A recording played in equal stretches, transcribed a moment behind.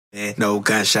No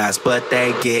gunshots, but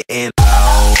they getting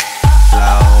low,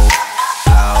 low,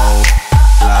 low,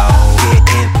 low,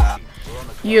 getting low.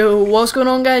 Yo, what's going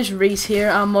on guys, Reese here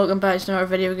and welcome back to another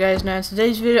video guys. Now in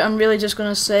today's video I'm really just going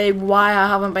to say why I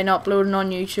haven't been uploading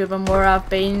on YouTube and where I've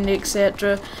been,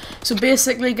 etc. So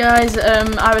basically guys,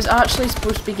 I was actually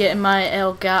supposed to be getting my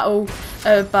Elgato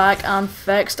back and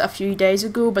fixed a few days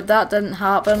ago, but that didn't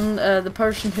happen. The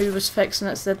person who was fixing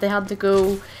it said they had to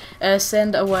go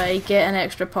send it away, get an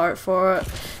extra part for it.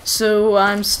 So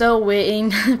I'm still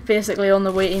waiting, basically on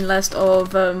the waiting list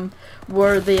of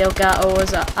where the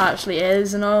Elgato actually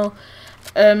is and all.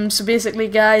 So basically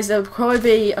guys, it'll probably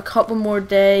be a couple more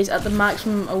days, at the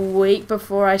maximum a week,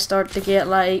 before I start to get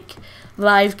like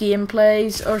live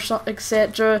gameplays or something,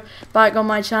 etc. back on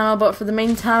my channel. But for the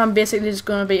meantime I'm basically just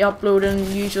going to be uploading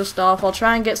the usual stuff. I'll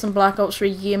try and get some Black Ops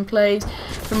 3 gameplays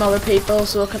from other people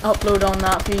so I can upload on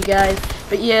that for you guys.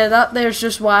 But yeah, there's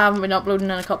just why I haven't been uploading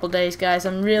in a couple of days guys.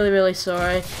 I'm really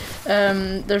sorry.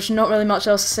 There's not really much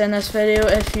else to say in this video.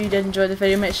 If you did enjoy the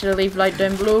video, make sure to leave a like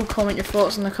down below, comment your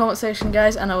thoughts in the comment section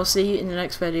guys, and I will see you in the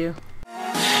next video.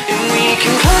 And we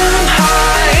can climb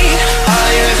high.